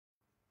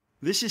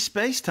This is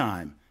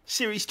SpaceTime,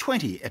 Series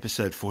 20,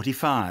 Episode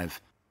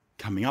 45.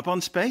 Coming up on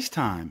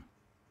SpaceTime,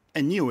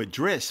 a new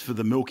address for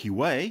the Milky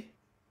Way,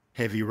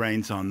 heavy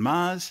rains on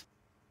Mars,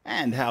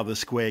 and how the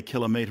square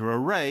kilometre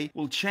array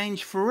will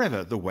change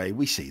forever the way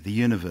we see the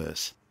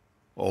universe.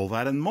 All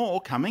that and more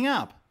coming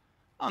up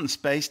on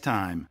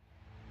SpaceTime.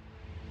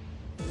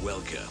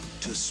 Welcome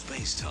to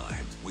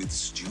SpaceTime with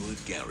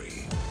Stuart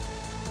Gary.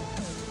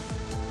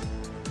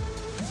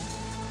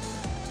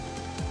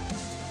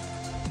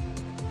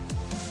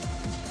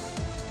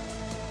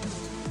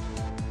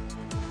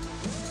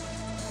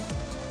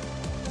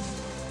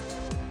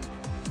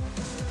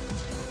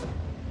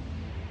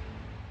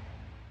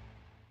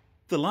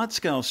 The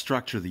large-scale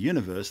structure of the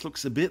universe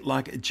looks a bit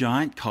like a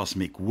giant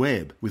cosmic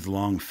web, with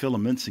long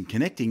filaments and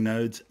connecting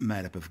nodes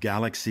made up of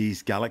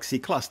galaxies, galaxy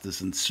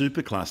clusters and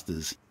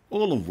superclusters,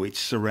 all of which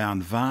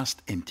surround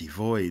vast empty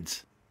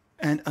voids.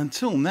 And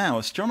until now,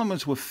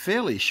 astronomers were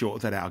fairly sure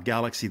that our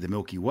galaxy, the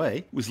Milky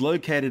Way, was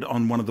located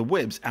on one of the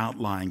web's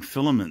outlying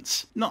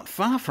filaments, not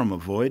far from a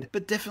void,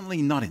 but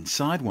definitely not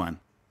inside one.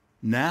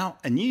 Now,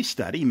 a new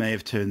study may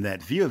have turned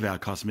that view of our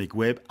cosmic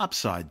web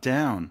upside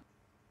down.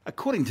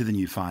 According to the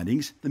new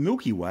findings, the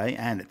Milky Way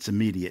and its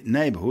immediate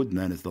neighbourhood,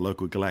 known as the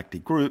local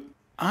galactic group,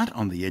 aren't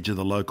on the edge of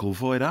the local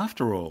void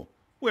after all.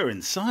 We're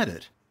inside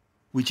it.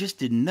 We just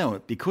didn't know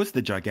it because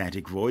the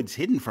gigantic void's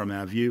hidden from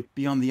our view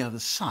beyond the other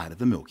side of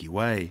the Milky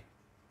Way.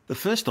 The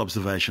first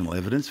observational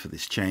evidence for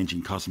this change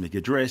in cosmic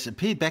address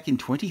appeared back in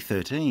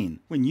 2013,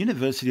 when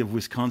University of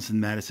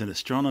Wisconsin-Madison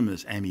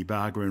astronomers Amy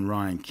Barger and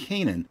Ryan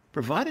Keenan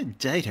provided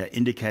data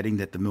indicating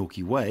that the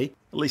Milky Way,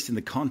 at least in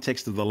the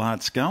context of the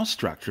large-scale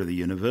structure of the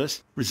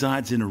universe,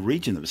 resides in a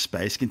region of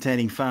space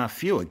containing far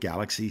fewer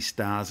galaxies,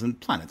 stars and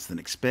planets than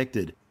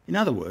expected. In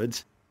other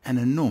words, an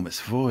enormous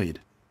void.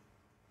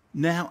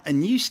 Now, a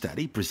new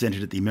study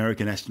presented at the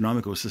American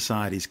Astronomical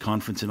Society's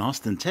conference in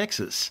Austin,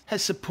 Texas,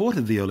 has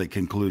supported the early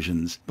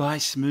conclusions by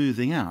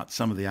smoothing out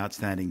some of the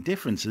outstanding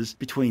differences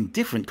between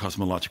different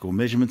cosmological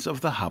measurements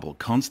of the Hubble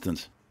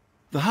constant.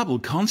 The Hubble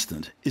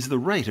constant is the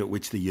rate at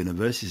which the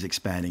universe is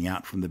expanding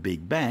out from the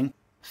Big Bang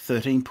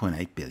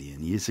 13.8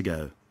 billion years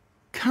ago.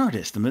 Current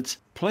estimates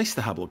place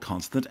the Hubble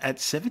constant at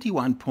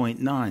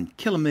 71.9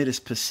 kilometres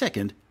per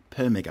second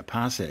per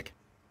megaparsec.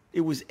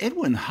 It was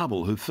Edwin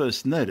Hubble who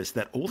first noticed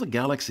that all the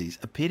galaxies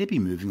appear to be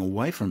moving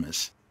away from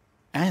us.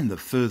 And the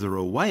further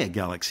away a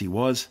galaxy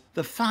was,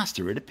 the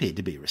faster it appeared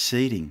to be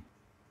receding.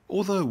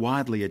 Although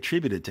widely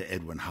attributed to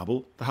Edwin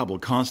Hubble, the Hubble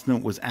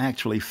constant was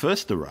actually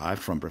first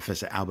derived from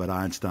Professor Albert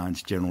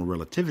Einstein's general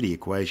relativity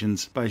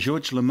equations by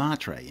Georges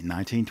Lemaitre in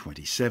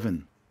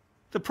 1927.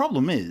 The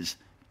problem is,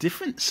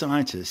 different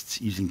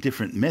scientists using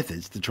different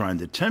methods to try and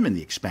determine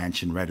the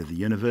expansion rate of the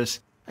universe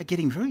are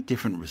getting very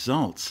different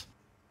results.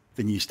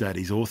 The new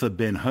study's author,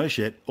 Ben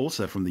Hurchett,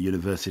 also from the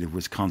University of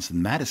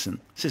Wisconsin-Madison,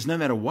 says no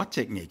matter what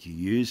technique you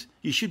use,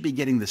 you should be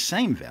getting the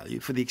same value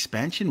for the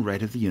expansion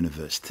rate of the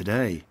universe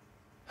today.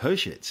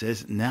 Hurchett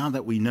says now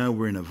that we know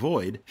we're in a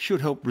void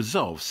should help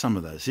resolve some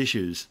of those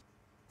issues.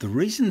 The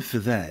reason for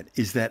that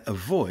is that a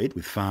void,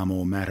 with far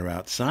more matter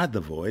outside the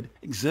void,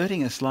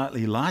 exerting a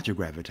slightly larger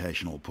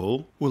gravitational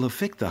pull, will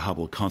affect the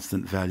Hubble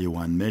constant value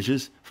one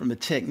measures from a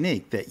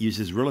technique that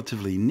uses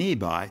relatively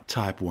nearby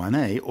Type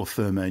 1a or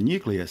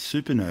thermonuclear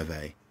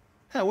supernovae.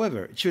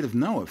 However, it should have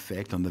no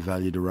effect on the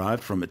value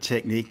derived from a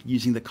technique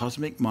using the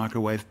cosmic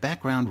microwave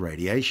background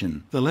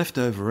radiation, the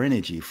leftover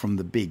energy from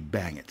the Big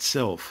Bang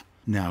itself,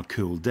 now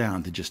cooled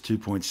down to just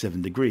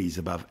 2.7 degrees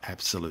above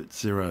absolute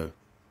zero.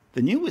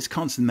 The new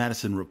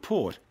Wisconsin-Madison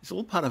report is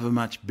all part of a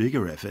much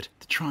bigger effort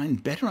to try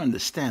and better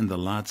understand the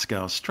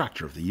large-scale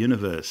structure of the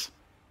universe.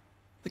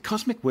 The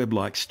cosmic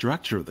web-like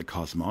structure of the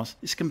cosmos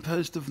is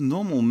composed of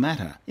normal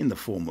matter in the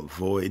form of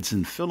voids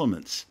and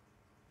filaments.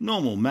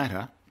 Normal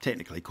matter,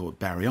 technically called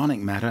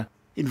baryonic matter,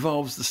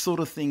 involves the sort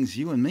of things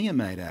you and me are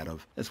made out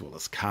of, as well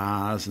as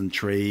cars and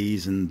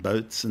trees and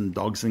boats and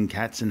dogs and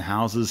cats and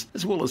houses,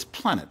 as well as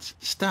planets,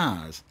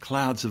 stars,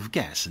 clouds of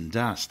gas and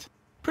dust.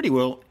 Pretty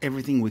well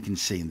everything we can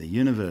see in the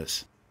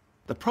universe.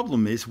 The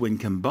problem is when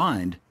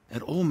combined,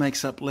 it all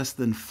makes up less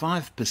than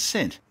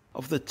 5%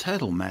 of the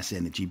total mass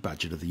energy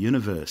budget of the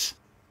universe.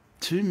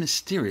 Two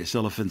mysterious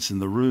elephants in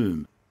the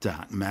room,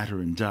 dark matter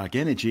and dark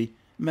energy,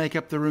 make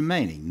up the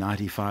remaining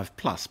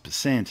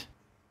 95+%.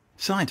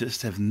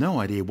 Scientists have no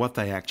idea what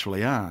they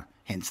actually are,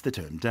 hence the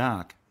term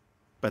dark.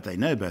 But they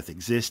know both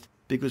exist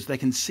because they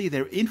can see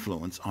their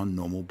influence on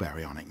normal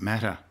baryonic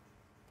matter.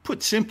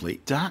 Put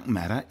simply, dark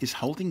matter is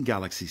holding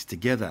galaxies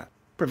together,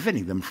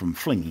 preventing them from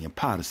flinging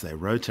apart as they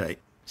rotate,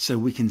 so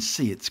we can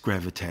see its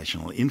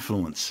gravitational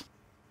influence.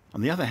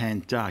 On the other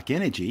hand, dark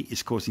energy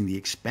is causing the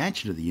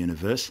expansion of the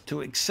universe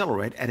to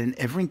accelerate at an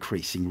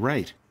ever-increasing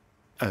rate.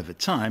 Over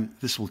time,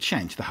 this will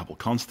change the Hubble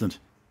constant.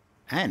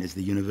 And as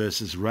the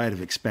universe's rate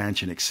of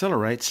expansion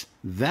accelerates,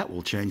 that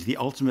will change the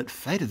ultimate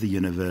fate of the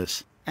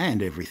universe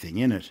and everything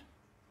in it.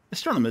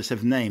 Astronomers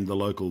have named the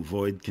local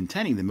void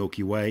containing the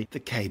Milky Way the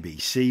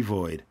KBC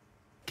void.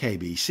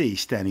 KBC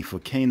standing for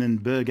Keenan,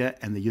 Berger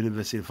and the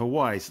University of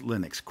Hawaii's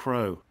Lennox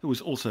Crow, who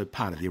was also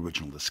part of the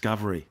original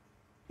discovery.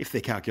 If their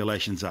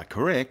calculations are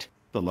correct,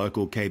 the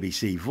local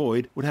KBC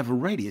void would have a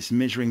radius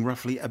measuring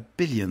roughly 1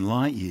 billion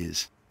light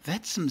years.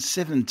 That's some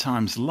 7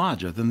 times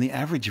larger than the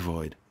average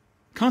void.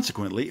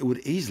 Consequently, it would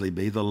easily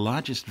be the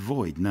largest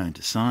void known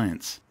to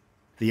science.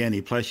 The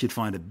only place you'd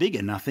find a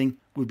bigger nothing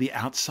would be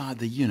outside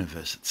the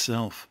universe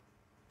itself.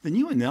 The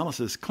new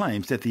analysis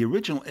claims that the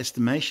original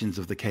estimations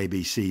of the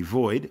KBC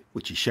void,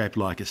 which is shaped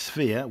like a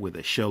sphere with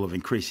a shell of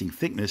increasing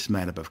thickness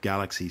made up of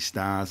galaxies,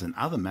 stars and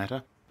other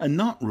matter, are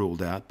not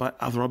ruled out by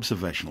other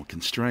observational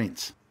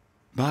constraints.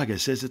 Barger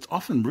says it's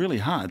often really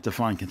hard to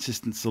find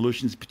consistent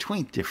solutions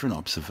between different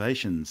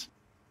observations.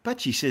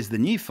 But she says the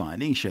new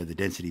findings show the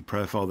density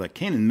profile that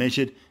Kennan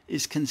measured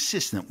is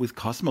consistent with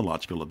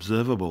cosmological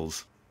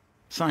observables.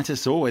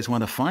 Scientists always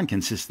want to find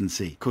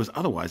consistency, because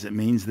otherwise it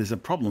means there's a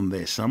problem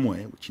there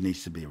somewhere which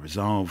needs to be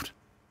resolved.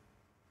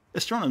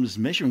 Astronomers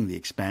measuring the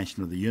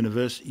expansion of the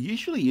universe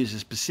usually use a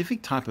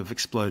specific type of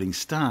exploding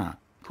star,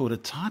 called a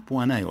Type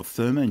 1a or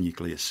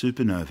thermonuclear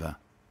supernova.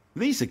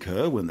 These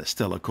occur when the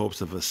stellar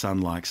corpse of a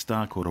sun-like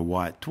star called a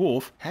white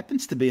dwarf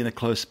happens to be in a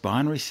close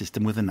binary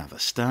system with another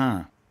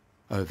star.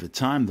 Over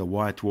time, the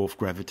white dwarf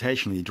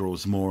gravitationally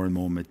draws more and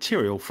more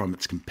material from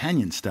its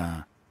companion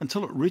star,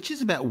 until it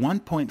reaches about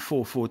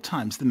 1.44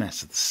 times the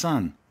mass of the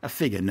Sun, a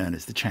figure known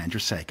as the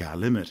Chandrasekhar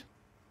limit.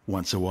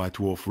 Once a white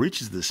dwarf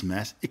reaches this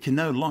mass, it can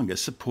no longer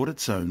support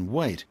its own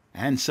weight,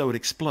 and so it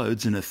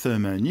explodes in a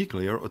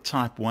thermonuclear or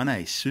Type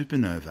 1a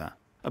supernova,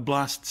 a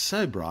blast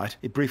so bright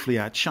it briefly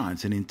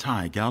outshines an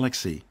entire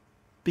galaxy.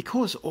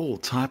 Because all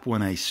Type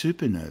 1a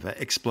supernova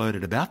explode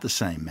at about the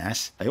same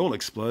mass, they all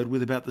explode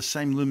with about the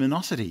same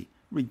luminosity,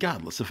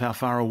 regardless of how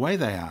far away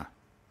they are.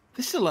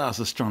 This allows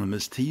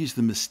astronomers to use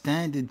them as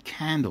standard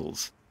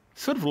candles,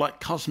 sort of like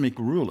cosmic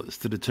rulers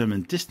to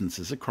determine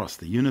distances across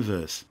the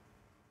universe.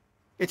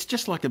 It's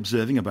just like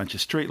observing a bunch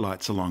of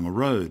streetlights along a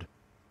road.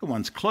 The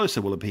ones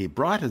closer will appear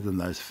brighter than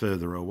those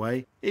further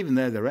away, even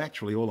though they're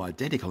actually all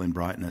identical in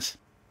brightness.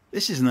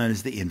 This is known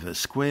as the inverse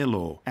square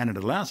law, and it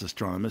allows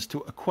astronomers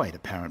to equate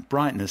apparent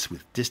brightness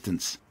with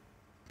distance.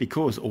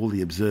 Because all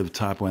the observed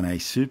Type 1a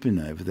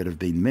supernovae that have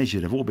been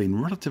measured have all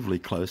been relatively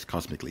close,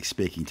 cosmically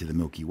speaking, to the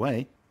Milky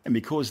Way, and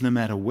because no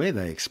matter where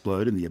they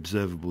explode in the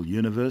observable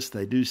universe,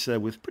 they do so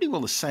with pretty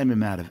well the same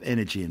amount of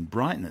energy and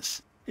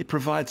brightness, it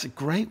provides a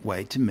great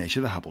way to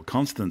measure the Hubble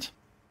constant.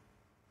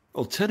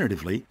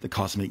 Alternatively, the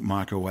cosmic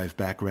microwave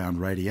background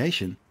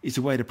radiation is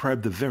a way to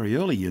probe the very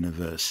early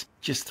universe,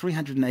 just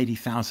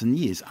 380,000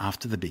 years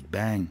after the Big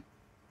Bang.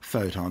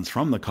 Photons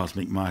from the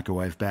cosmic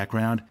microwave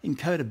background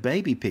encode a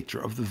baby picture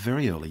of the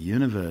very early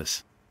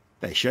universe.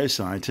 They show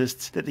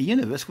scientists that the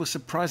universe was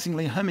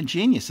surprisingly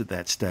homogeneous at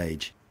that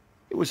stage.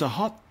 It was a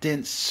hot,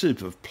 dense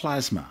soup of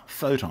plasma,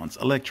 photons,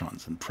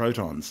 electrons and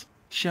protons,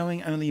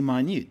 showing only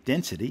minute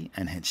density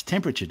and hence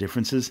temperature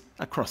differences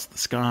across the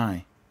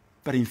sky.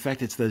 But in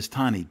fact it's those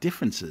tiny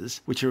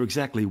differences which are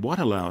exactly what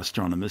allow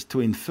astronomers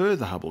to infer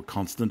the Hubble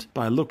constant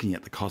by looking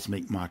at the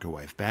cosmic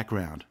microwave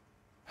background.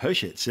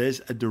 Hochet says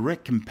a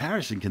direct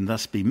comparison can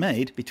thus be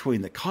made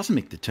between the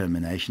cosmic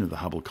determination of the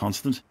Hubble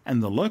constant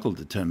and the local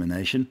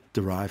determination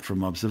derived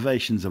from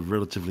observations of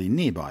relatively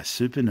nearby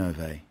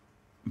supernovae.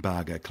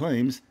 Barger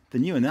claims the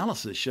new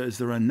analysis shows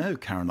there are no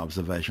current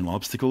observational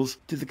obstacles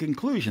to the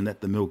conclusion that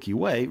the Milky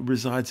Way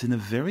resides in a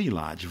very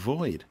large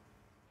void.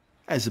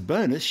 As a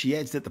bonus, she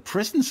adds that the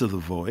presence of the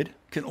void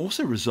can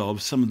also resolve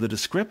some of the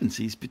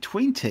discrepancies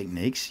between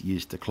techniques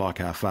used to clock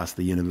how fast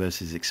the universe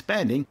is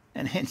expanding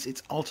and hence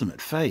its ultimate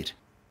fate.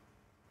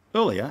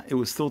 Earlier, it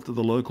was thought that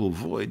the local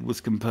void was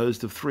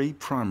composed of 3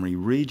 primary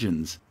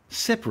regions,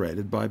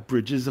 separated by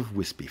bridges of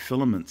wispy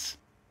filaments.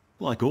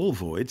 Like all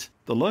voids,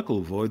 the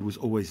local void was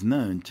always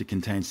known to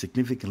contain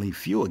significantly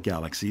fewer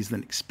galaxies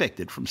than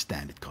expected from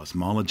standard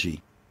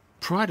cosmology.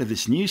 Prior to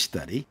this new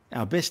study,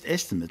 our best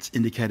estimates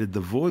indicated the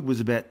void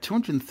was about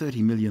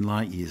 230 million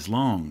light-years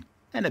long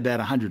and about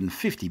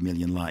 150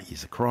 million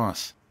light-years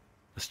across.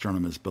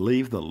 Astronomers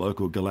believe the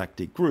local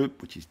galactic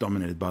group, which is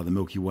dominated by the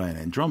Milky Way and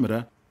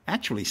Andromeda,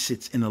 actually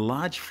sits in a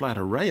large flat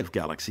array of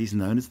galaxies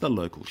known as the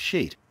local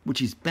sheet,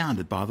 which is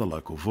bounded by the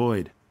local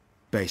void.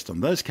 Based on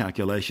those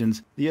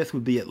calculations, the Earth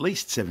would be at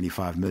least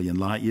 75 million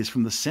light-years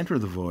from the centre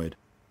of the void.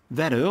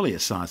 That earlier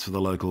size for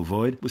the local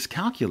void was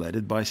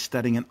calculated by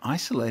studying an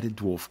isolated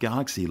dwarf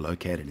galaxy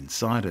located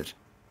inside it.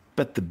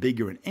 But the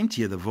bigger and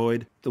emptier the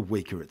void, the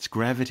weaker its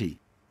gravity,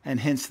 and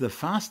hence the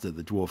faster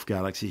the dwarf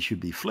galaxy should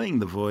be fleeing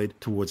the void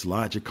towards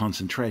larger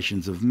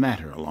concentrations of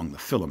matter along the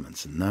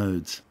filaments and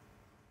nodes.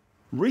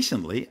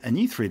 Recently, a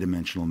new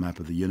three-dimensional map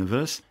of the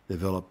universe,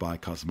 developed by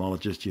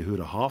cosmologist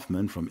Yehuda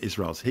Hoffman from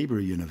Israel's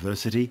Hebrew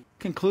University,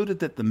 concluded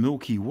that the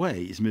Milky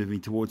Way is moving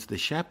towards the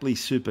Shapley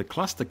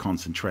supercluster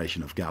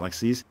concentration of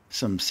galaxies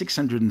some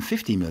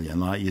 650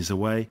 million light-years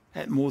away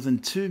at more than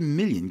 2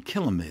 million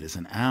kilometres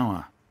an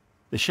hour.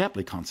 The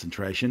Shapley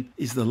concentration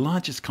is the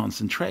largest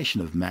concentration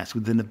of mass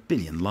within 1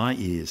 billion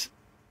light-years.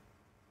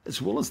 As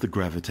well as the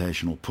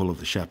gravitational pull of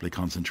the Shapley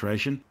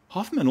concentration,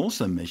 Hoffman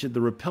also measured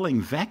the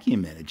repelling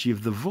vacuum energy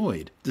of the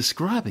void,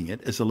 describing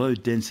it as a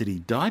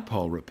low-density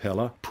dipole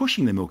repeller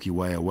pushing the Milky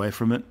Way away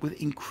from it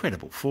with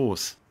incredible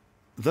force.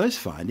 Those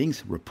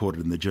findings,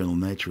 reported in the journal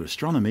Nature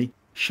Astronomy,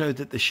 showed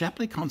that the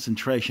Shapley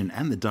concentration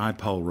and the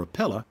dipole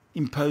repeller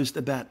imposed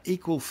about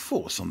equal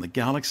force on the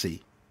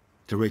galaxy.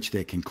 To reach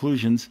their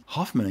conclusions,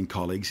 Hoffman and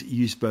colleagues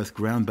used both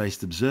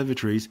ground-based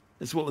observatories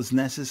as well as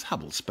NASA's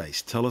Hubble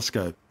Space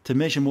Telescope to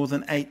measure more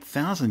than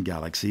 8,000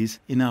 galaxies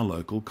in our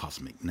local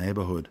cosmic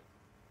neighbourhood.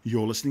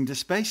 You're listening to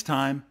Space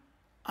Time.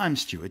 I'm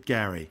Stuart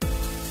Gary.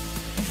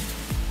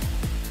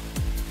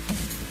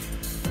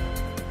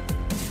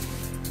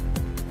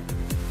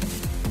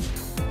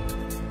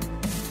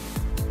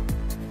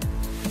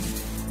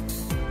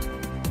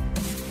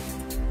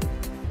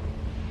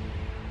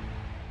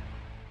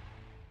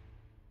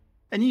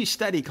 A new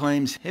study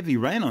claims heavy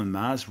rain on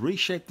Mars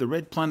reshaped the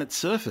red planet's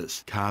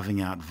surface,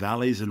 carving out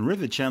valleys and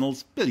river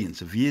channels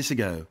billions of years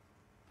ago.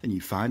 The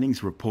new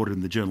findings, reported in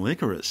the journal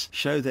Icarus,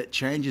 show that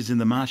changes in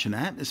the Martian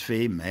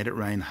atmosphere made it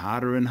rain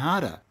harder and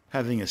harder,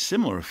 having a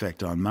similar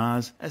effect on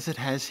Mars as it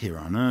has here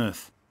on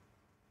Earth.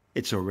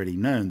 It's already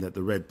known that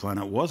the red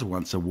planet was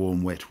once a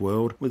warm, wet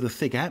world with a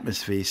thick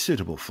atmosphere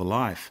suitable for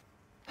life.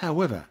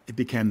 However, it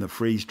became the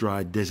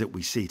freeze-dried desert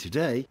we see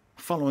today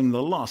following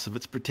the loss of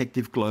its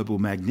protective global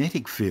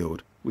magnetic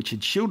field, which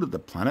had shielded the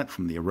planet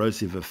from the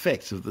erosive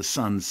effects of the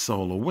sun's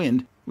solar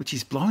wind, which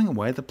is blowing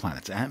away the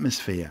planet's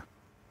atmosphere.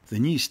 The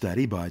new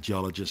study by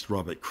geologist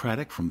Robert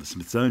Craddock from the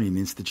Smithsonian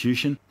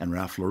Institution and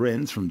Ralph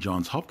Lorenz from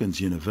Johns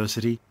Hopkins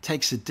University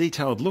takes a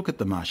detailed look at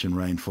the Martian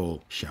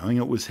rainfall, showing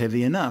it was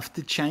heavy enough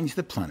to change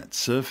the planet's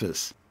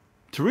surface.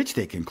 To reach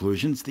their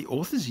conclusions, the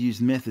authors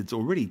used methods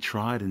already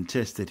tried and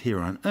tested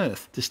here on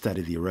Earth to study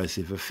the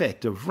erosive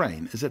effect of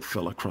rain as it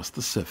fell across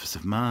the surface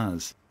of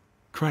Mars.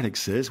 Craddock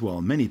says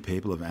while many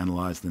people have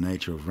analysed the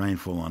nature of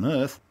rainfall on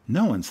Earth,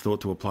 no one's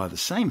thought to apply the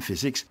same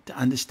physics to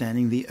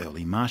understanding the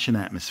early Martian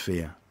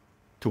atmosphere.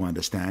 To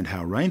understand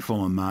how rainfall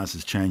on Mars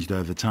has changed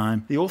over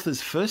time, the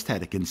authors first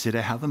had to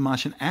consider how the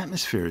Martian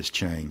atmosphere has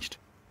changed.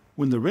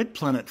 When the red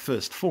planet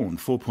first formed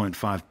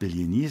 4.5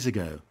 billion years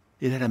ago,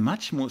 it had a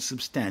much more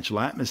substantial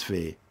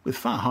atmosphere with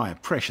far higher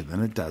pressure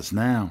than it does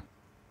now.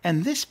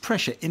 And this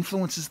pressure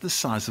influences the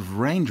size of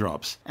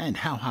raindrops and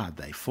how hard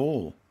they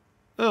fall.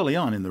 Early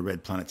on in the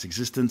red planet's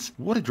existence,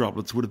 water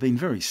droplets would have been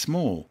very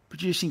small,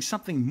 producing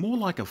something more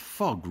like a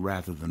fog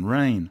rather than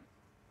rain.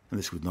 And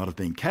this would not have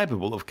been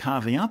capable of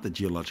carving out the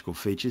geological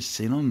features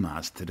seen on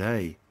Mars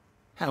today.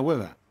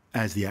 However,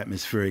 as the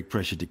atmospheric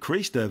pressure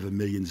decreased over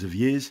millions of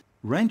years,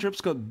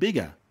 raindrops got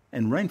bigger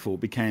and rainfall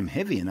became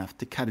heavy enough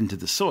to cut into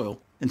the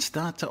soil and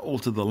start to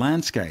alter the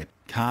landscape,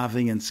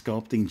 carving and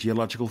sculpting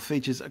geological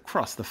features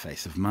across the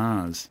face of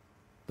Mars.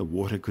 The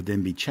water could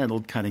then be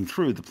channeled, cutting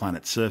through the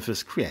planet's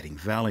surface, creating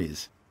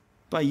valleys.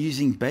 By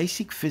using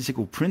basic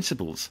physical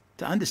principles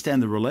to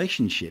understand the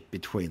relationship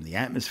between the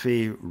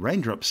atmosphere,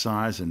 raindrop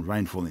size and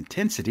rainfall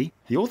intensity,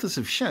 the authors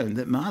have shown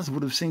that Mars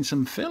would have seen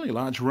some fairly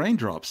large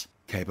raindrops,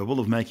 capable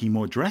of making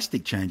more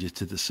drastic changes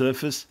to the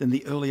surface than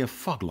the earlier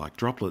fog-like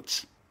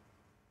droplets.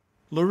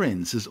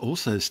 Lorenz has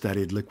also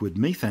studied liquid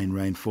methane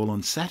rainfall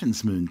on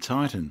Saturn's moon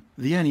Titan,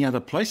 the only other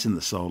place in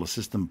the solar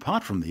system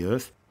apart from the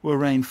Earth where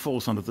rain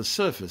falls onto the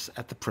surface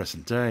at the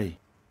present day.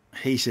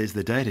 He says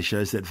the data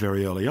shows that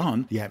very early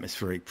on, the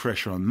atmospheric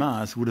pressure on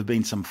Mars would have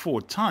been some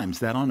 4 times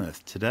that on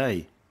Earth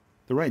today.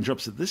 The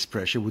raindrops at this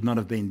pressure would not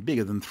have been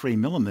bigger than 3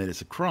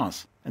 millimetres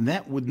across, and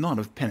that would not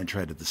have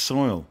penetrated the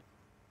soil.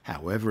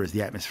 However, as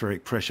the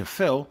atmospheric pressure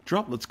fell,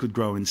 droplets could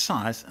grow in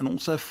size and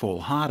also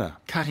fall harder,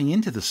 cutting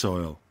into the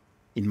soil.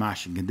 In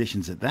Martian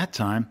conditions at that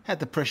time,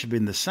 had the pressure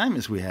been the same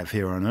as we have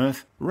here on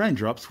Earth,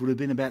 raindrops would have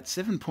been about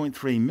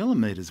 7.3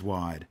 millimetres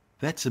wide.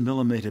 That's a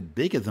millimetre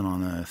bigger than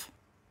on Earth.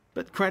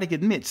 But Craddock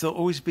admits there'll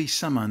always be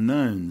some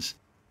unknowns.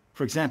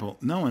 For example,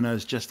 no one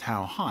knows just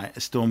how high a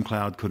storm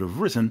cloud could have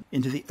risen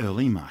into the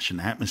early Martian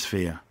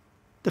atmosphere.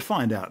 To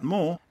find out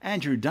more,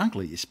 Andrew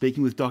Dunkley is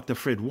speaking with Dr.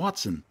 Fred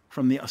Watson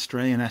from the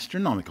Australian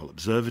Astronomical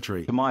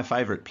Observatory. My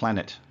favourite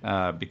planet,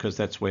 because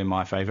that's where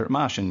my favourite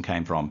Martian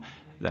came from.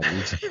 That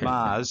is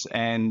Mars,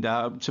 and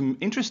some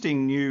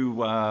interesting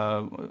new,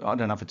 I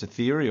don't know if it's a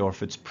theory or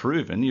if it's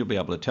proven, you'll be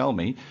able to tell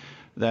me,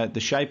 that the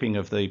shaping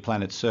of the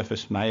planet's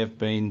surface may have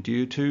been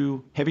due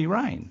to heavy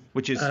rain,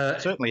 which is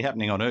certainly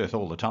happening on Earth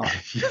all the time.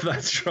 Yeah,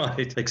 that's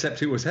right,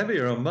 except it was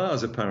heavier on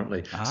Mars,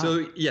 apparently.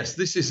 So, yes,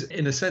 this is,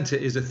 in a sense,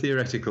 it is a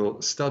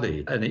theoretical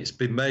study, and it's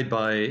been made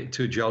by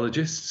 2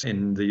 geologists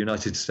in the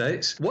United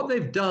States. What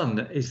they've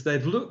done is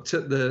they've looked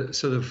at the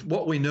sort of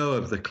what we know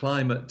of the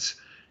climate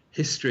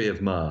history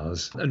of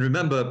Mars. And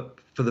remember,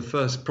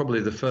 for probably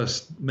the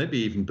first maybe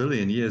even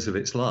billion years of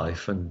its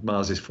life, and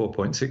Mars is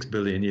 4.6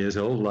 billion years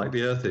old like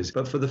the Earth is,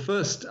 but for the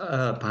first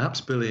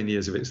perhaps billion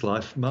years of its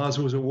life, Mars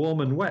was a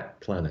warm and wet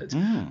planet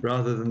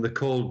rather than the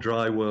cold,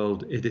 dry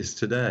world it is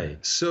today.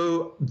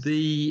 So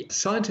the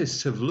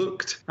scientists have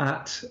looked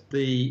at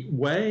the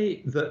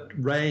way that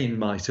rain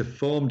might have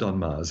formed on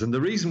Mars, and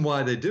the reason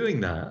why they're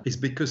doing that is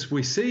because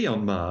we see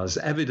on Mars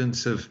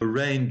evidence of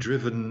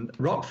rain-driven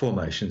rock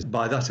formations.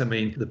 By that I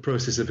mean the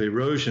process of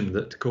erosion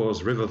that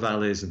caused river valleys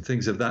valleys and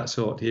things of that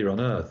sort here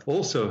on Earth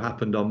also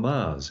happened on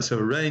Mars. So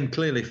rain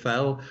clearly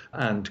fell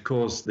and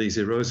caused these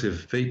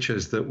erosive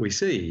features that we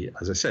see.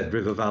 As I said,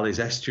 river valleys,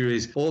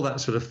 estuaries, all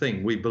that sort of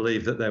thing. We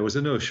believe that there was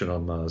an ocean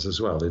on Mars as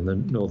well in the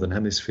northern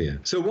hemisphere.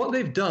 So what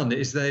they've done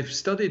is they've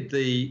studied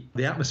the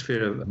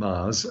atmosphere of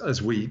Mars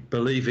as we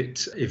believe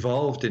it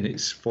evolved in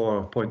its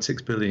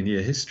 4.6 billion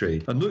year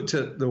history and looked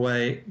at the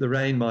way the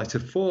rain might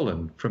have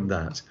fallen from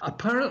that.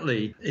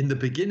 Apparently, in the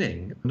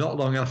beginning, not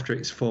long after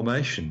its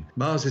formation,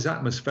 Mars's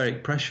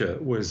atmospheric pressure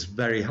was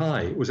very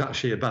high. It was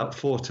actually about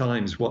 4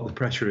 times what the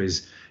pressure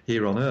is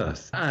here on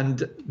Earth.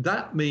 And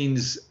that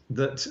means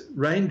that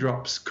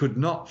raindrops could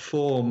not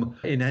form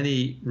in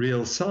any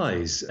real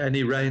size.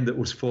 Any rain that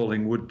was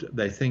falling would,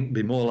 they think,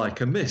 be more like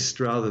a mist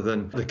rather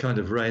than the kind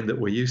of rain that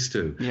we're used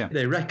to. Yeah.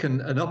 They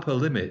reckon an upper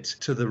limit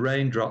to the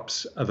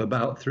raindrops of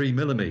about 3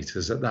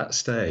 millimeters at that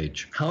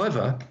stage.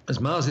 However,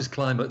 as Mars's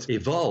climate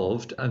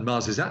evolved and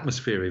Mars's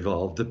atmosphere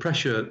evolved, the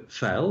pressure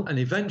fell and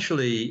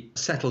eventually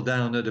settled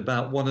down at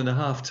about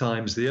 1.5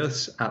 times the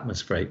Earth's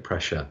atmospheric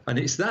pressure. And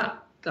it's that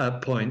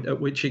point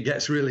at which it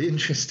gets really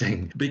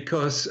interesting,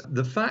 because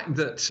the fact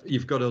that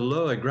you've got a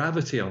lower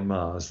gravity on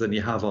Mars than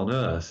you have on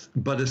Earth,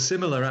 but a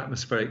similar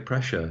atmospheric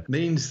pressure,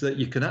 means that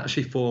you can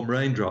actually form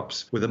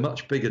raindrops with a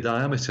much bigger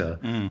diameter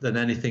than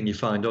anything you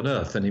find on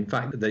Earth. And in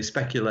fact, they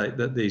speculate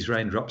that these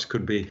raindrops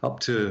could be up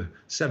to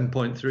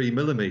 7.3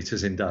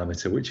 millimeters in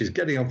diameter, which is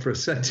getting on for a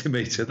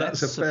centimeter.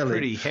 That's a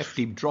pretty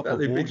hefty drop of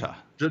water.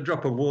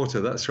 Drop of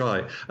water, that's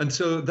right. And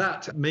so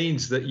that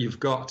means that you've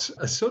got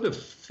a sort of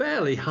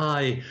fairly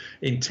high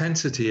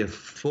intensity of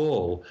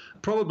fall,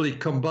 probably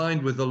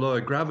combined with the lower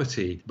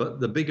gravity,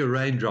 but the bigger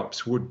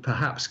raindrops would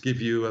perhaps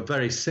give you a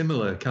very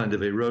similar kind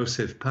of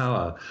erosive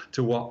power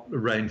to what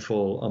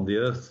rainfall on the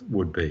Earth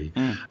would be.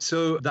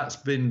 So that's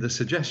been the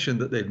suggestion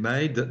that they've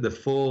made, that the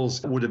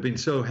falls would have been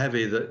so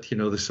heavy that,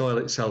 the soil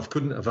itself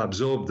couldn't have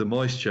absorbed the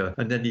moisture,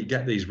 and then you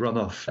get these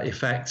runoff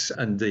effects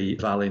and the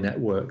valley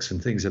networks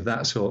and things of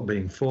that sort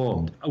being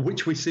formed,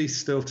 which we see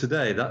still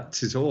today.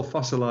 That is all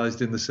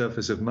fossilized in the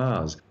surface of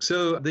Mars.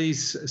 So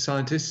these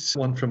scientists,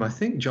 one from, I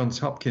think, Johns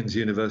Hopkins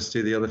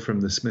University, the other from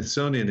the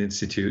Smithsonian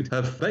Institute,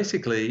 have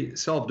basically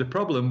solved a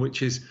problem,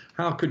 which is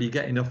how could you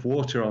get enough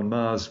water on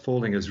Mars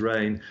falling as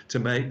rain to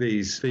make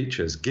these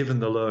features, given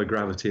the lower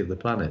gravity of the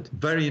planet.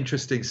 Very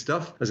interesting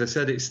stuff. As I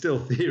said, it's still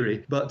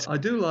theory, but I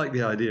do like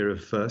the idea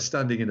of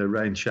standing in a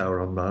rain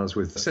shower on Mars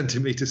with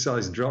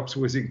centimetre-sized drops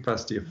whizzing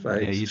past your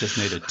face. Yeah, you just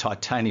need a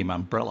titanium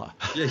umbrella.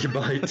 Yeah, you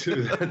might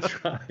too.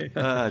 That's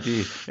right.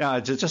 Dear. Yeah,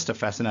 it's just a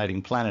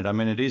fascinating planet. I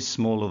mean, it is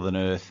smaller than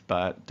Earth,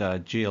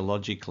 but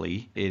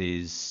geologically, it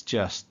is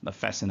just a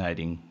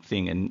fascinating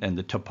thing, and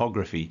the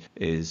topography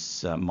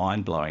is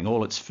mind-blowing.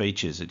 All its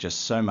features are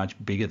just so much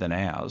bigger than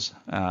ours.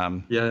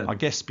 I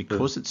guess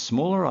because it's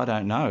smaller, I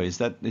don't know. Is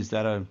that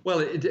a... Well,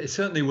 it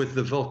certainly with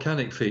the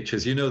volcanic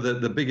features.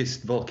 The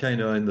biggest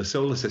volcano in the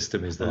solar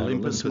system is the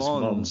Olympus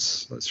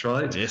Mons. That's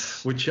right.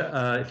 Yes. Which,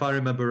 if I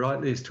remember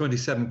rightly, is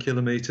 27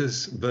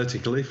 kilometres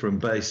vertically from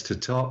base to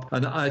top.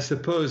 And I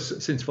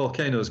suppose since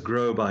volcanoes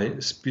grow by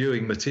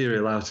spewing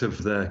material out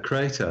of their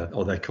crater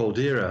or their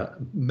caldera,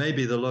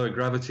 maybe the lower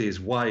gravity is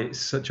why it's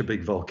such a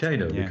big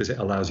volcano, because it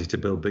allows you to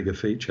build bigger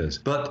features.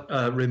 But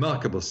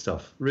remarkable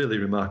stuff, really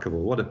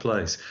remarkable. What a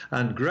place.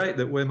 And great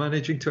that we're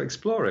managing to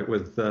explore it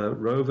with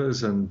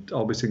rovers and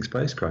orbiting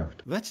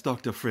spacecraft. That's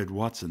Dr. Fred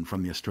Watson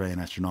from the Australian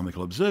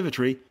Astronomical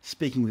Observatory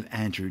speaking with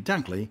Andrew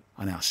Dunkley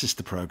on our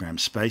sister program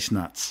Space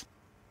Nuts.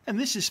 And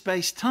this is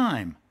Space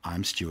Time.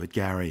 I'm Stuart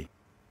Gary.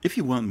 If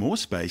you want more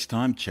Space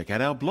Time, check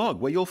out our blog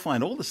where you'll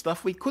find all the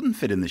stuff we couldn't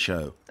fit in the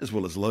show, as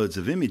well as loads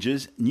of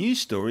images, news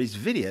stories,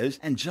 videos,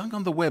 and junk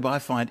on the web I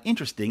find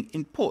interesting,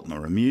 important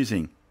or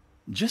amusing.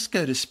 Just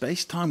go to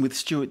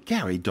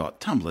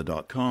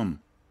spacetimewithstuartgary.tumblr.com.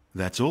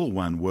 That's all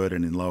one word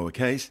and in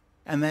lowercase,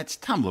 and that's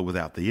Tumblr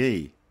without the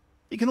E.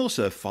 You can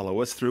also follow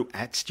us through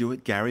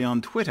 @StuartGary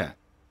on Twitter.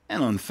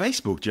 And on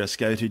Facebook, just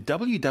go to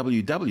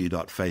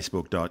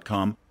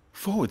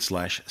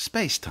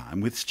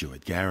www.facebook.com/spacetime with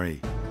Stuart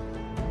Gary.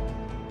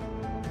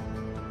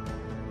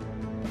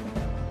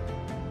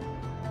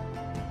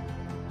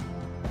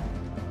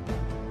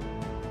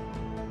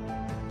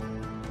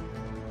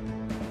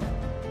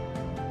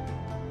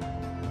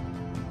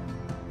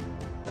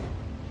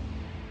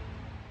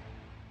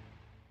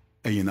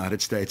 A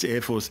United States Air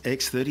Force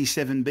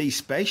X-37B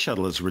space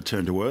shuttle has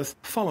returned to Earth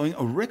following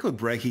a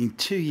record-breaking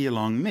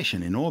 2-year-long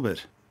mission in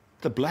orbit.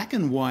 The black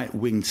and white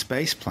winged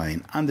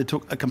spaceplane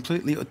undertook a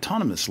completely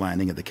autonomous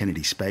landing at the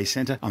Kennedy Space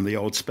Center on the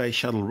old Space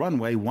Shuttle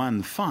runway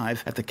 15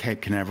 at the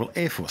Cape Canaveral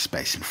Air Force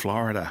Base in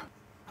Florida.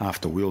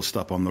 After wheel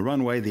stop on the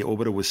runway, the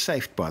orbiter was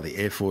safed by the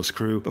Air Force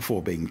crew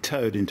before being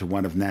towed into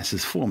one of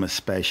NASA's former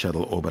Space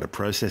Shuttle orbiter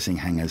processing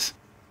hangars.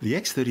 The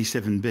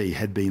X-37B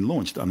had been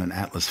launched on an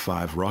Atlas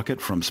V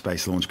rocket from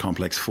Space Launch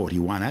Complex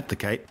 41 at the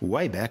Cape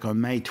way back on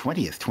May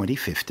 20th,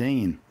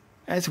 2015.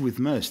 As with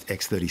most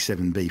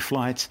X-37B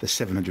flights, the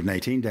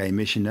 718-day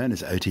mission known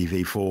as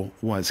OTV-4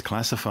 was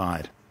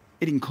classified.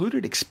 It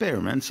included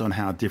experiments on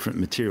how different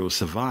materials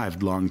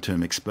survived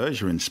long-term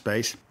exposure in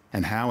space,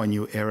 and how a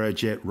new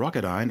Aerojet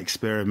rocket iron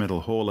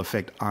experimental Hall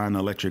effect ion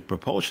electric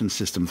propulsion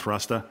system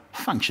thruster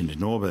functioned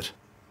in orbit.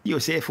 The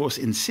US Air Force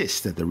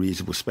insists that the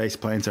reusable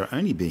spaceplanes are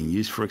only being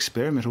used for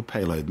experimental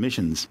payload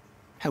missions.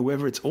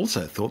 However, it's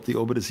also thought the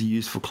orbiters are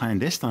used for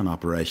clandestine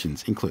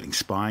operations, including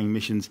spying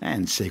missions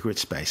and secret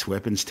space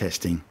weapons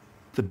testing.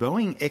 The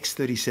Boeing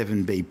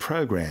X-37B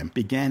program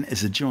began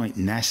as a joint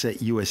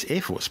NASA-US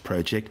Air Force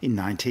project in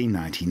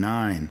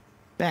 1999.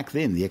 Back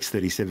then, the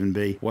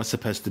X-37B was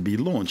supposed to be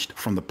launched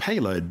from the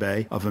payload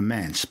bay of a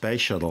manned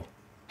space shuttle.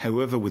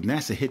 However, with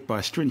NASA hit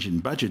by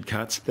stringent budget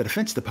cuts, the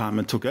Defense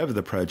Department took over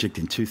the project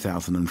in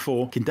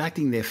 2004,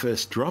 conducting their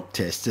first drop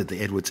tests at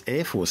the Edwards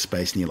Air Force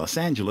Base near Los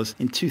Angeles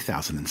in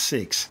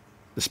 2006.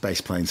 The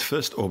spaceplane's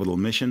first orbital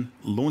mission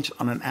launched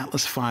on an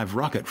Atlas V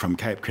rocket from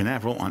Cape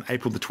Canaveral on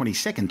April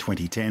 22,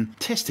 2010,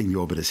 testing the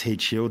orbiter's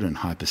heat shield and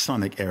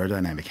hypersonic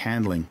aerodynamic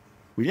handling.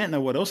 We don't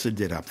know what else it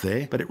did up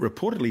there, but it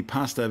reportedly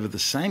passed over the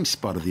same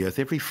spot of the Earth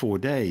every 4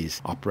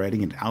 days,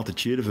 operating at an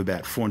altitude of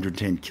about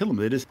 410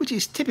 kilometres, which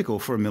is typical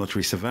for a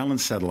military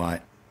surveillance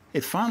satellite.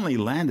 It finally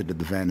landed at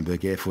the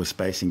Vandenberg Air Force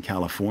Base in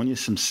California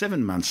some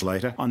 7 months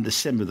later on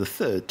December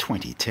 3,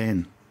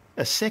 2010.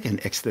 A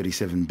second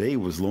X-37B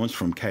was launched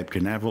from Cape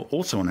Canaveral,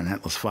 also on an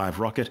Atlas V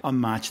rocket, on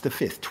March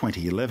 5,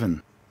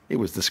 2011. It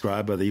was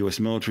described by the US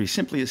military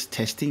simply as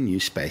testing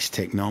new space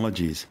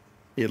technologies.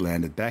 It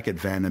landed back at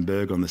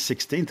Vandenberg on the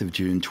 16th of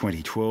June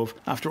 2012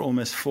 after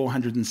almost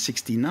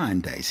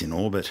 469 days in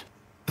orbit.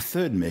 A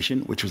third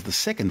mission, which was the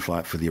second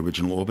flight for the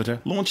original orbiter,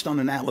 launched on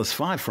an Atlas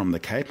V from the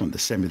Cape on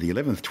December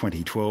 11,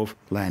 2012,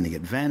 landing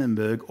at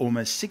Vandenberg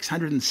almost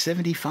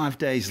 675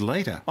 days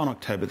later on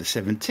October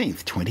 17,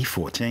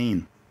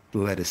 2014. The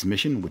latest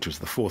mission, which was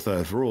the fourth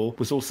overall,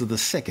 was also the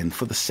second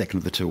for the second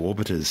of the two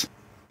orbiters.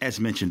 As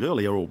mentioned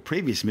earlier, all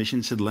previous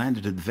missions had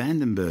landed at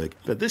Vandenberg,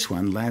 but this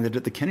one landed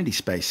at the Kennedy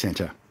Space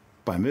Center.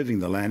 By moving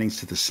the landings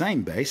to the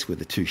same base where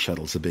the two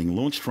shuttles are being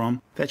launched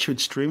from, that should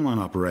streamline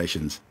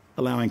operations,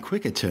 allowing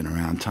quicker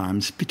turnaround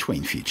times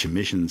between future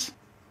missions.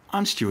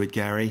 I'm Stuart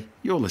Gary,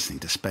 you're listening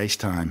to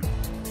SpaceTime.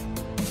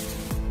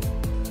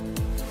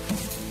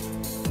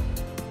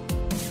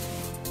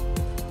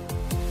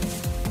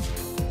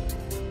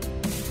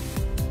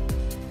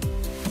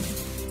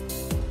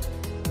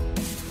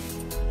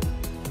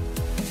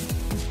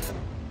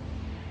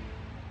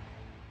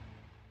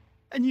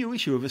 A new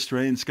issue of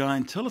Australian Sky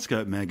and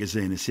Telescope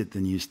magazine has hit the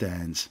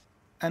newsstands.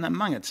 And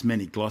among its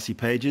many glossy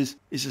pages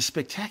is a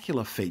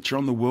spectacular feature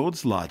on the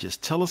world's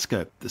largest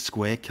telescope, the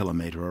Square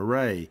Kilometre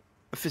Array,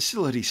 a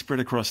facility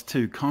spread across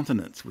 2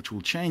 continents which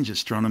will change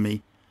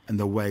astronomy and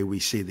the way we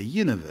see the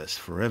universe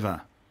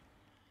forever.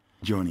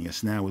 Joining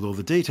us now with all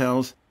the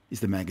details is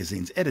the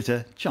magazine's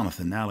editor,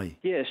 Jonathan Nally.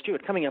 Yeah,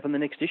 Stuart, coming up in the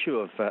next issue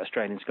of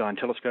Australian Sky and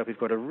Telescope, we've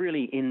got a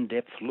really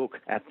in-depth look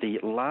at the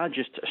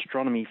largest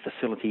astronomy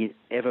facility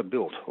ever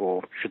built,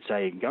 or should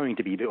say going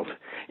to be built.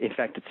 In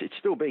fact, it's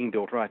still being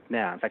built right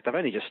now. In fact, they've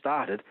only just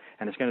started,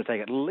 and it's going to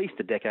take at least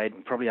a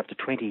decade, probably up to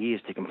 20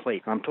 years to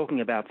complete. I'm talking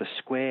about the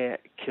Square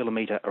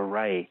Kilometre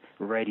Array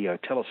Radio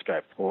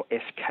Telescope, or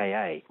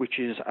SKA, which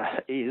is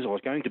or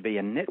is going to be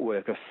a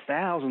network of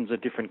thousands of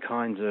different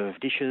kinds of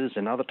dishes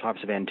and other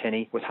types of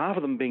antennae, with half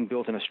of them being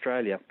built in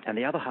Australia and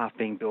the other half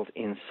being built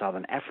in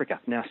southern Africa.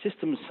 Now,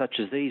 systems such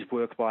as these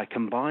work by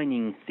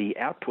combining the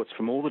outputs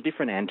from all the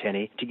different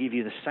antennae to give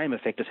you the same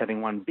effect as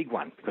having one big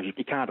one, because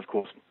you can't, of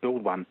course,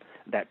 build one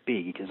that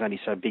big. It is only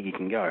so big you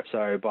can go.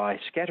 So by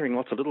scattering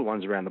lots of little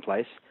ones around the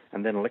place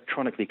and then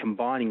electronically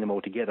combining them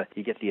all together,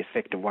 you get the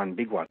effect of one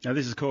big one. Now,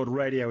 this is called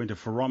radio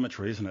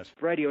interferometry, isn't it?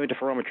 Radio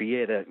interferometry,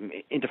 yeah,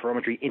 the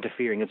interferometry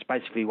interfering. It's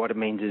basically what it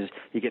means is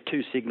you get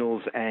 2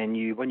 signals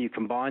and when you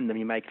combine them,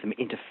 you make them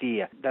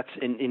interfere. That's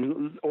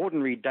in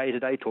ordinary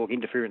day-to-day talk,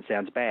 interference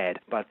sounds bad,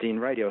 but in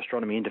radio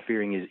astronomy,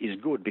 interfering is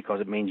good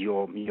because it means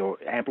you're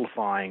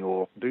amplifying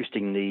or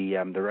boosting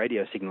the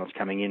radio signals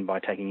coming in by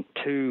taking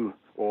 2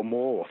 or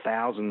more,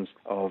 thousands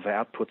of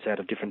outputs out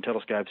of different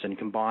telescopes and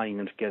combining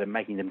them together,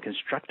 making them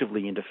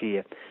constructively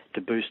interfere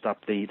to boost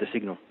up the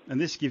signal. And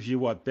this gives you,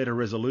 better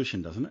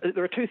resolution, doesn't it?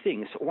 There are 2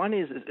 things. One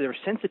is there's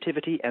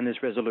sensitivity and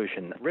there's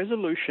resolution.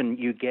 Resolution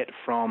you get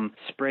from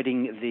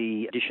spreading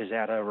the dishes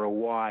out over a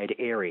wide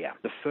area.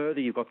 The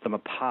further you've got them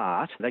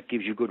apart, that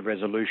gives you good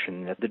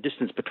resolution. The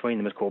distance between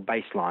them is called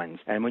baselines.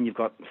 And when you've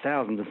got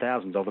thousands and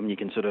thousands of them, you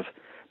can sort of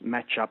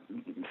match up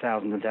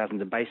thousands and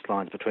thousands of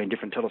baselines between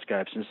different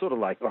telescopes, and sort of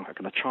like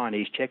a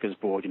Chinese checkers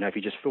board, if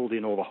you just filled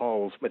in all the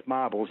holes with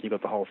marbles and you've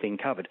got the whole thing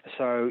covered.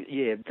 So,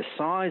 yeah, the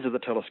size of the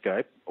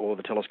telescope or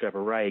the telescope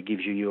array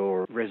gives you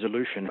your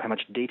resolution, how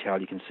much detail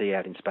you can see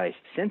out in space.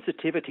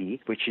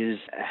 Sensitivity, which is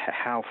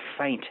how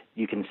faint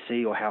you can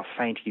see or how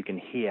faint you can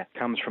hear,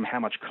 comes from how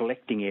much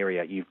collecting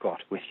area you've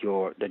got with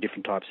the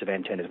different types of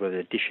antennas, whether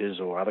they're dishes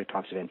or other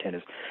types of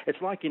antennas.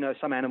 It's like,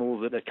 some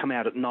animals that come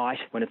out at night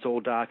when it's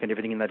all dark and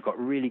everything, and they've got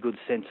really good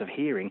sense of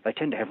hearing. They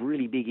tend to have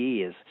really big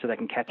ears so they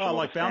can catch a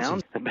lot of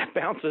sound.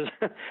 Bouncers?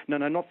 No,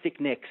 not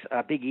thick necks,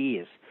 big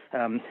ears.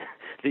 So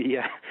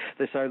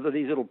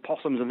these little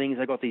possums and things,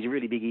 they've got these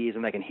really big ears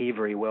and they can hear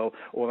very well.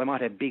 Or they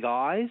might have big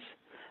eyes.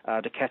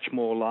 to catch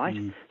more light.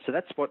 So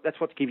that's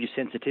what gives you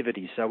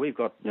sensitivity. So we've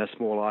got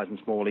small eyes and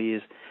small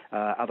ears.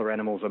 Other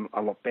animals are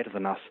a lot better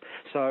than us.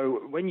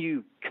 So when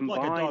you combine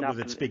like a dog up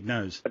with its big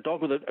nose. A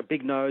dog with a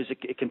big nose,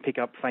 it can pick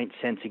up faint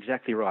scents.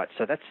 Exactly right.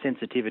 So that's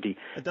sensitivity.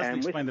 It doesn't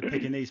explain the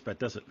Pekingese, but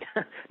does it?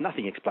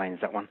 Nothing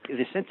explains that one.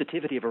 The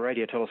sensitivity of a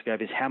radio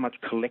telescope is how much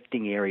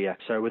collecting area.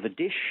 So with a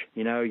dish,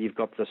 you've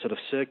got the sort of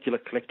circular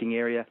collecting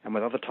area, and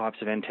with other types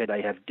of antennae,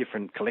 they have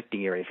different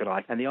collecting area, if you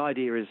like. And the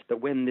idea is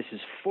that when this is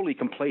fully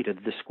completed,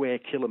 the square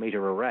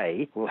kilometre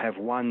array will have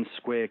 1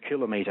 square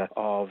kilometre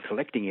of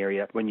collecting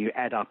area when you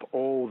add up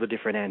all the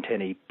different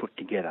antennae put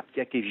together.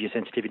 That gives you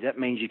sensitivity. That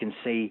means you can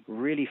see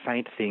really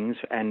faint things,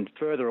 and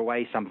further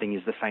away something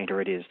is, the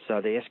fainter it is.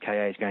 So the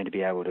SKA is going to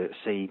be able to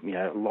see,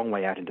 a long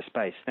way out into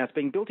space. Now, it's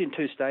being built in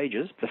 2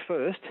 stages. The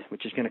first,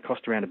 which is going to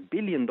cost around $1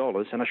 billion,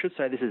 and I should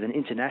say this is an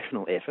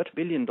international effort. $1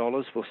 billion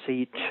will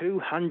see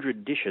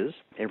 200 dishes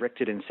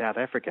erected in South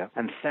Africa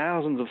and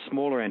thousands of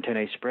smaller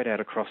antennae spread out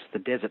across the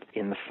desert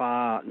in the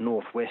far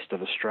northwest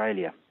of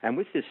Australia. And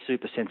with this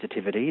super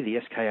sensitivity, the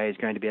SKA is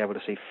going to be able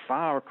to see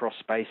far across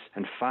space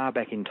and far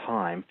back in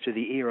time to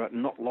the era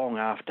not long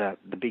after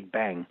the Big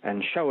Bang,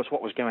 and show us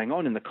what was going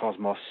on in the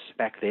cosmos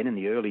back then in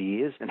the early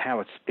years and how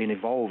it's been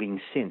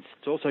evolving since.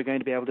 It's also going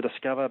to be able to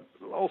discover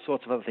all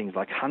sorts of other things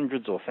like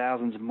hundreds or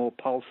thousands of more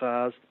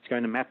pulsars. It's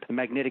going to map the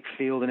magnetic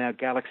field in our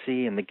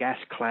galaxy and the gas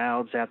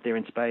clouds out there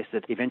in space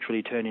that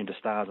eventually turn into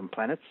stars and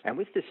planets. And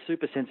with this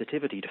super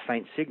sensitivity to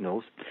faint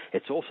signals,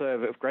 it's also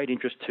of great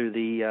interest to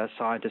the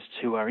scientists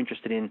who are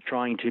interested in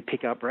trying to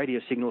pick up radio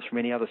signals from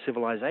any other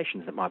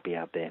civilizations that might be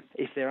out there.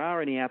 If there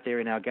are any out there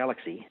in our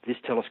galaxy, this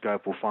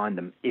telescope will find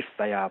them if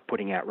they are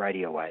putting out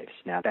radio waves.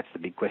 Now, that's the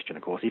big question,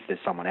 of course. If there's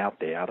someone out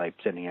there, are they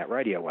sending out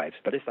radio waves?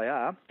 But if they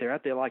are, they're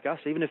out there like us,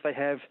 even if they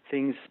have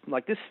things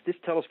like this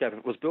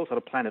telescope was built on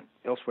a planet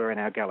elsewhere in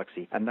our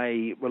galaxy, and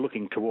they were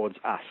looking towards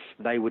us.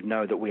 They would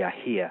know that we are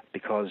here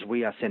because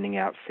we are sending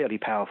out fairly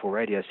powerful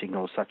radio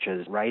signals such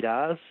as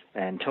radars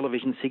and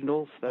television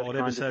signals. Old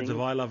episodes of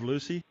I Love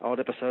Lucy. Old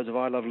episodes of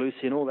I Love Lucy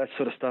and all that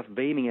sort of stuff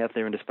beaming out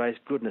there into space.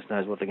 Goodness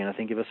knows what they're going to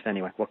think of us.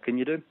 Anyway, what can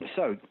you do?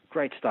 So,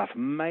 great stuff.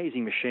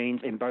 Amazing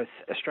machines in both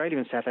Australia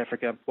and South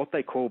Africa. What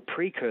they call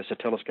precursor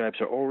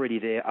telescopes are already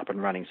there, up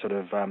and running. Sort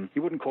of,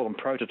 you wouldn't call them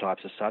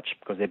prototypes as such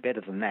because they're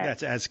better than that.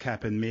 That's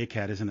ASCAP and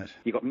Meerkat, isn't it?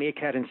 You've got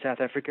Meerkat in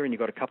South Africa, and you've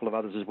got a couple of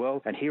others as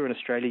well. And here in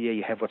Australia,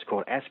 you have what's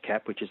called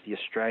ASCAP, which is the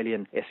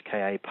Australian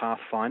SKA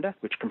Pathfinder,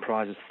 which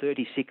comprises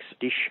 36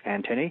 dish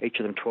antennae, each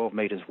of them 12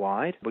 metres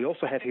wide. We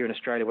also have here in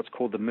Australia what's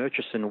called the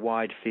Murchison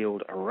Wide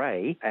Field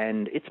Array,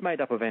 and it's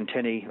made up of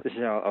antennae. This is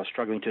how I was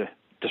struggling to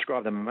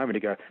described them a moment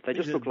ago. They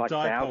just look like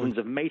thousands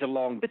of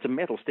metre-long bits of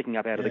metal sticking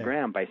up out of the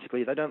ground,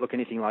 basically. They don't look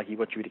anything like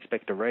what you would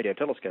expect a radio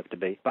telescope to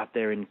be, but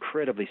they're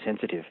incredibly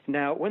sensitive.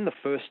 Now, when the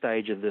first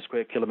stage of the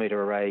square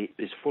kilometre array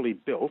is fully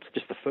built,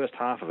 just the first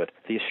half of it,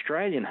 the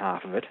Australian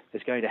half of it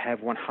is going to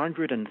have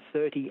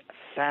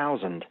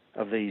 130,000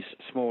 of these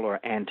smaller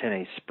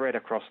antennae spread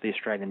across the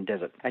Australian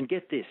desert. And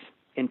get this,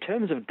 in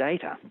terms of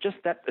data, just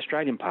that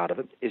Australian part of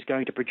it is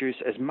going to produce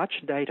as much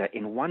data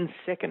in 1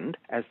 second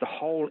as the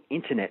whole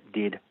internet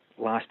did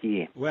last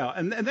year. Wow,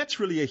 and that's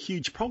really a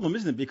huge problem,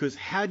 isn't it? Because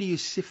how do you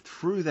sift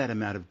through that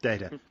amount of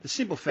data? The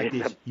simple fact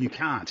is you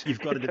can't.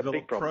 You've got to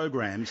develop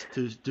programs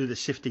to do the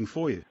sifting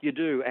for you. You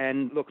do,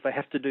 and look, they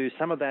have to do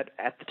some of that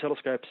at the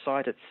telescope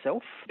site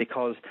itself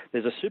because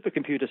there's a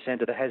supercomputer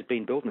centre that has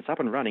been built and it's up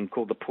and running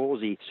called the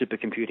Pawsey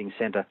Supercomputing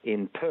Centre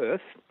in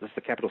Perth. That's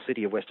the capital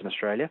city of Western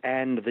Australia.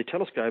 And the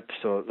telescopes,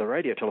 or the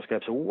radio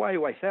telescopes, are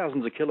way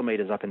thousands of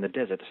kilometres up in the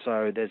desert.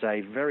 So there's a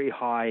very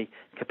high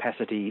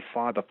capacity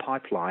fibre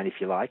pipeline,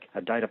 if you like, a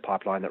data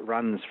pipeline that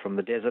runs from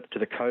the desert to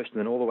the coast and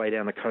then all the way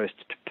down the coast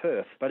to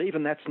Perth. But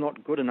even that's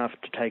not good enough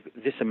to take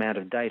this amount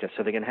of data,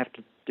 so they're going to have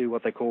to do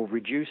what they call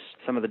reduce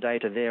some of the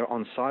data there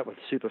on site with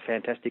super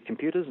fantastic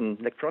computers and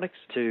electronics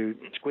to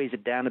squeeze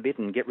it down a bit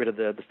and get rid of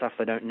the stuff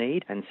they don't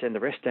need and send the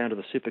rest down to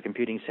the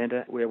supercomputing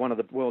centre where one of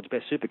the world's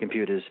best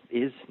supercomputers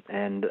is,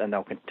 and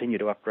they'll continue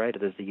to upgrade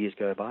it as the years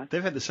go by.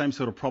 They've had the same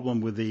sort of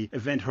problem with the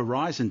Event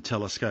Horizon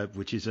telescope,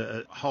 which is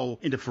a whole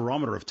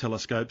interferometer of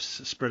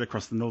telescopes spread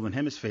across the northern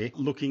hemisphere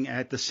looking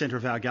at the centre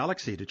of our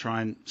galaxy to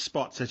try and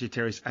spot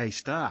Sagittarius A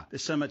star.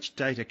 There's so much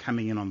data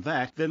coming in on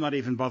that, they're not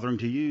even bothering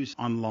to use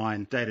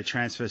online data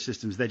transfer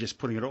systems. They're just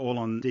putting it all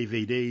on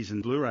DVDs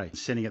and Blu-ray and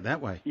sending it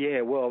that way.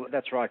 Yeah, well,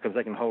 that's right, because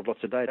they can hold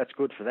lots of data. That's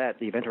good for that,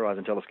 the Event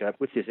Horizon telescope.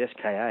 With this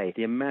SKA,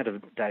 the amount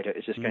of data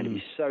is just going to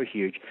be so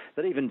huge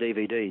that even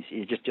DVDs,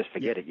 you just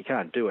forget it. You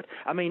can't do it.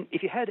 I mean,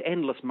 if you had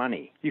endless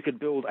money, you could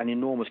build an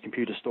enormous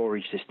computer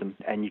storage system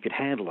and you could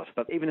handle it.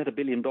 But even at $1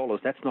 billion,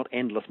 that's not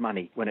endless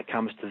money when it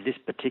comes to this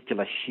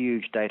particular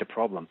huge data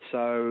problem.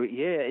 So,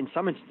 yeah, in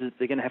some instances,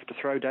 they're going to have to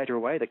throw data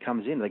away that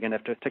comes in. They're going to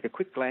have to take a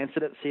quick glance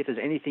at it, see if there's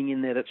anything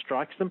in there that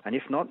strikes them, and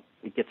if not,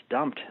 it gets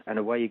dumped, and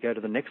away you go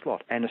to the next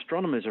lot. And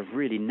astronomers have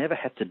really never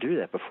had to do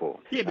that before.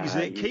 Yeah, because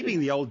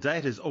keeping the old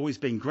data has always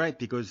been great,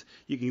 because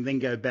you can then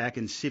go back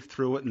and sift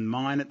through it and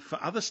mine it for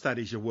other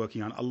studies you're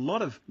working on. A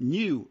lot of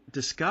new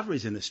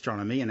discoveries in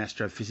astronomy and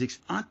astrophysics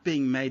aren't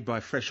being made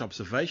by fresh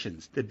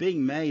observations. They're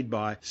being made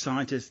by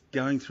scientists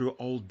going through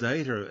old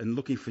data and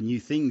looking for new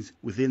things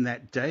within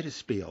that data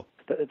spiel.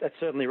 That's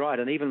certainly right.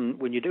 And even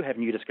when you do have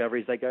new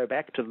discoveries, they go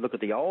back to look at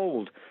the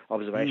old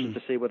observations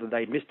to see whether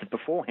they'd missed it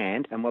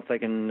beforehand and what they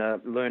can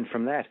learn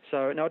from that.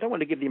 So, no, I don't want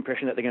to give the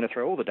impression that they're going to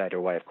throw all the data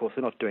away. Of course,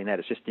 they're not doing that.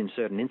 It's just in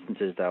certain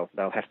instances they'll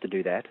have to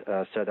do that.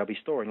 So they'll be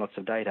storing lots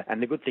of data. And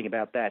the good thing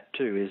about that,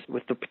 too, is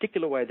with the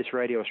particular way this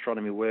radio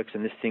astronomy works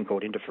and this thing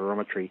called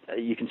interferometry,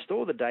 you can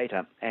store the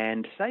data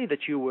and say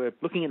that you were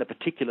looking in a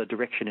particular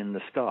direction in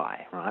the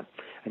sky, right,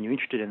 and you're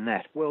interested in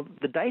that. Well,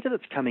 the data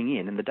that's coming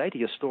in and the data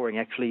you're storing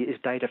actually is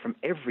data from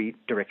every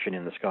direction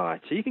in the sky.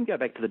 So you can go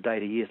back to the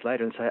data years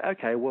later and say,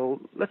 okay, well,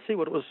 let's see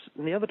what it was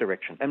in the other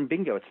direction. And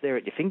bingo, it's there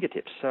at your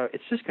fingertips. So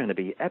it's just going to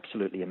be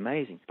absolutely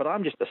amazing. But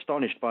I'm just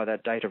astonished by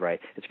that data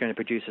rate. It's going to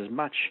produce as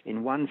much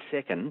in 1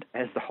 second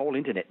as the whole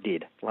internet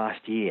did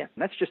last year.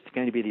 And that's just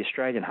going to be the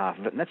Australian half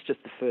of it, and that's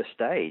just the first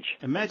stage.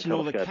 Imagine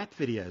all the cat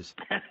videos.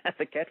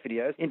 The cat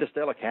videos,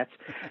 interstellar cats.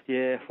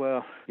 Yeah,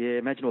 well, yeah,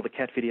 imagine all the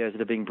cat videos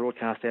that are being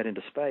broadcast out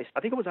into space. I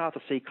think it was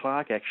Arthur C.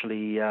 Clarke,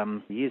 actually,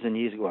 years and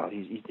years ago. Well,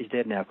 he's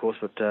dead now, of course,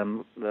 but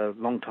a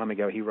long time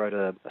ago he wrote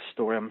a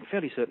story. I'm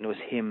fairly certain it was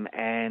him,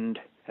 and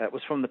it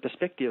was from the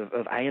perspective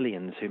of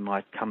aliens who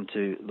might come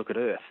to look at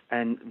Earth.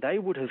 And they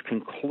would have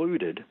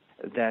concluded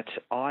that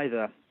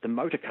either the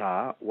motor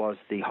car was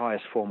the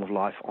highest form of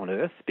life on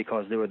Earth,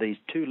 because there were these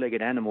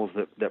two-legged animals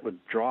that would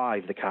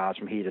drive the cars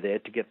from here to there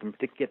to get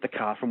the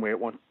car from where it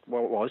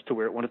was to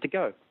where it wanted to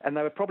go. And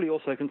they would probably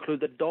also conclude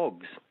that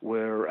dogs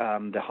were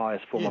the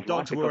highest form of life.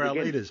 Dogs were our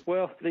leaders.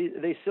 Well,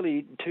 these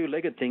silly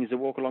two-legged things that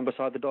walk along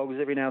beside the dogs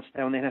every now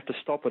and then have to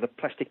stop with a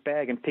plastic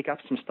bag and pick up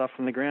some stuff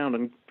from the ground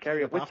and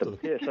carry it with them.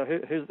 Yeah, so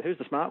who's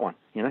the smart one,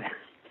 you know?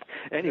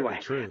 Anyway,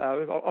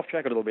 off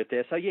track a little bit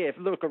there. So, yeah,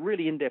 look, a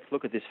really in-depth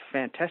look at this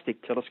fantastic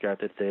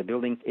telescope that they're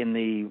building in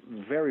the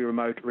very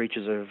remote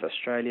reaches of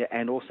Australia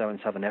and also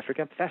in southern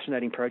Africa.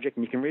 Fascinating project,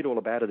 and you can read all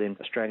about it in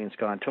Australian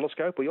Sky and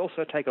Telescope. We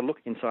also take a look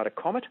inside a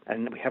comet,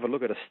 and we have a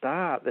look at a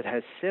star that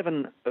has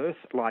 7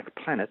 Earth-like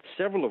planets,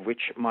 several of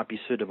which might be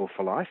suitable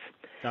for life.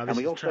 And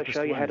we also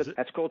show you how to...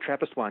 That's called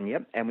TRAPPIST-1,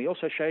 yep. And we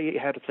also show you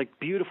how to take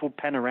beautiful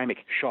panoramic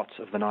shots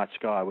of the night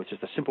sky, which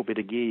is a simple bit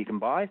of gear you can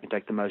buy. You can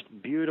take the most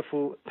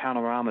beautiful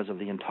panoramas of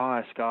the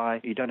entire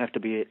sky. You don't have to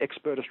be an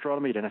expert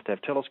astronomer. You don't have to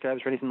have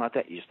telescopes or anything like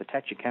that. You just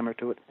attach your camera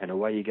to it, and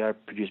away you go,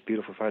 produce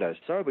beautiful photos.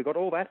 So we've got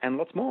all that and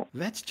lots more.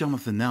 That's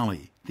Jonathan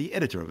Nally, the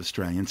editor of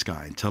Australian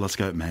Sky and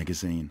Telescope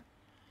magazine.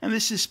 And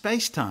this is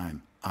Space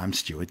Time. I'm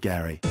Stuart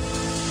Gary.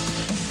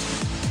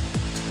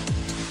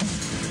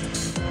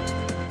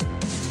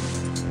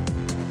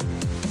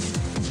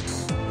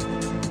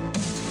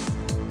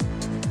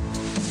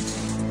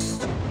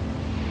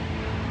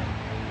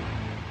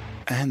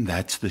 And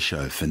that's the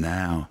show for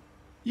now.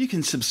 You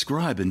can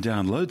subscribe and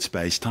download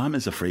SpaceTime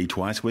as a free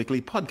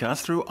twice-weekly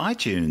podcast through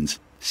iTunes,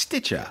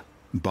 Stitcher,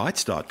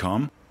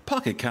 Bytes.com,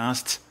 Pocket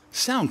Casts,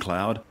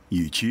 SoundCloud,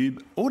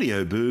 YouTube,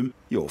 Audio Boom,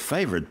 your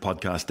favourite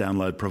podcast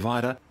download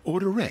provider, or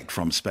direct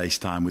from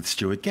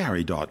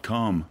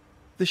spacetimewithstuartgary.com.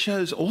 The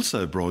show's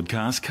also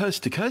broadcast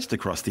coast to coast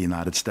across the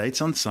United States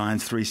on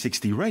Science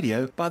 360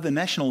 Radio by the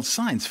National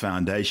Science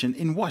Foundation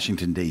in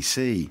Washington,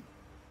 D.C.,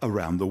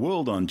 around the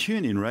world on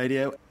TuneIn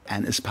Radio,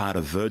 and as part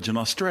of Virgin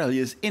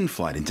Australia's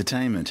in-flight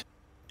entertainment.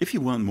 If you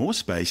want more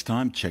space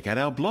time, check out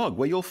our blog,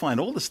 where you'll find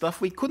all the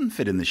stuff we couldn't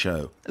fit in the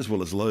show, as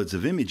well as loads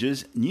of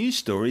images, news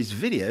stories,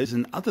 videos,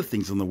 and other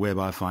things on the web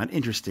I find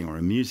interesting or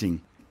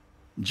amusing.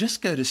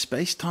 Just go to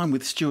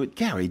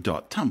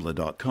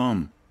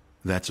spacetimewithstuartgary.tumblr.com.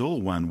 That's all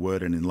one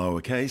word and in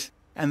lowercase,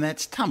 and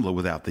that's Tumblr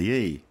without the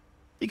E.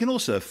 You can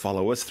also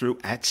follow us through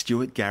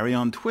 @StuartGary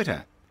on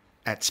Twitter,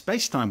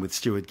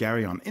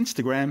 @SpaceTimeWithStuartGary on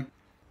Instagram,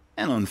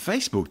 and on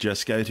Facebook,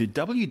 just go to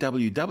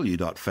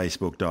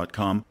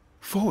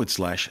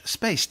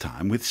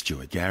www.facebook.com/Spacetime with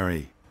Stuart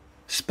Gary.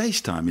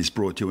 Spacetime is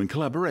brought to you in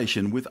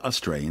collaboration with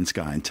Australian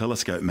Sky and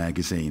Telescope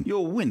magazine,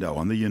 your window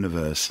on the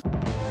universe.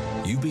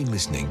 You've been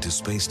listening to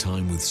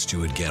Spacetime with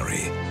Stuart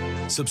Gary.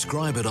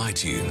 Subscribe at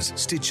iTunes,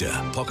 Stitcher,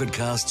 Pocket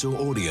Casts, or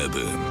Audio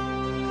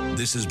Boom.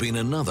 This has been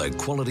another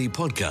quality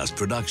podcast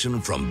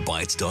production from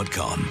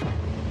Bytes.com.